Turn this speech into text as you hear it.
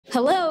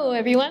Hello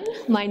everyone,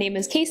 my name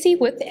is Casey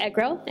with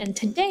Egro, and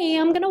today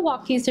I'm going to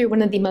walk you through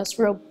one of the most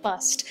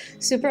robust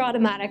super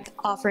automatic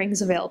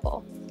offerings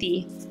available,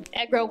 the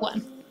Egro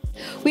One.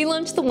 We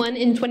launched the One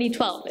in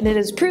 2012 and it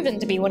has proven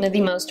to be one of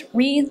the most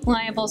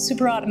reliable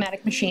super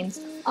automatic machines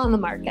on the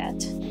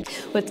market.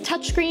 With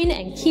touchscreen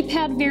and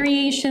keypad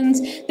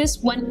variations, this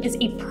One is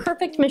a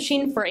perfect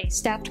machine for a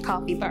stacked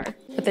coffee bar.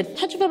 With a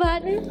touch of a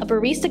button, a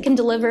barista can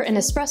deliver an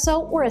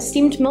espresso or a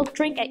steamed milk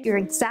drink at your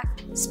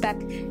exact spec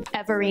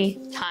every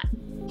time.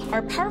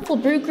 Our powerful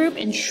brew group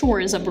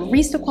ensures a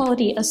barista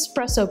quality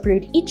espresso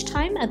brewed each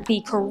time at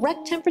the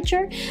correct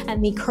temperature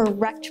and the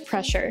correct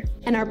pressure.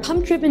 And our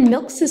pump-driven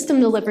milk system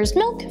delivers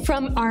milk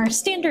from our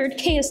standard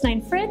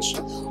KS9 fridge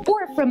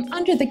or from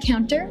under the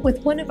counter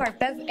with one of our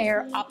Bev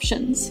Air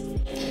options.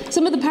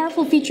 Some of the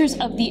powerful features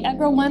of the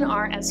Egro One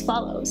are as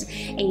follows: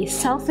 a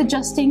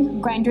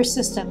self-adjusting grinder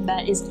system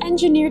that is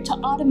engineered to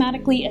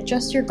automatically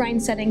adjust your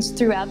grind settings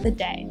throughout the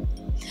day.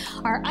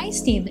 Our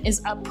iSteam is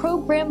a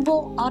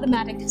programmable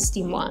automatic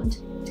steam wand.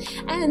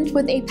 And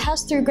with a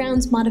pass-through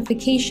grounds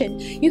modification,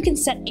 you can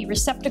set a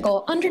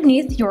receptacle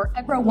underneath your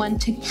Egro One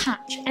to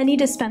catch any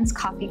dispensed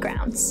coffee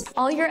grounds.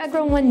 All your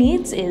Egro One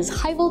needs is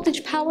high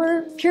voltage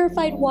power,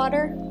 purified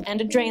water,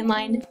 and a drain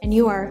line, and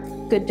you are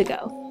good to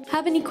go.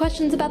 Have any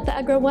questions about the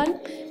Egro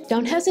One?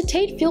 Don't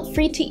hesitate, feel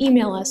free to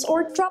email us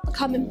or drop a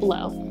comment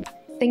below.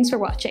 Thanks for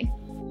watching.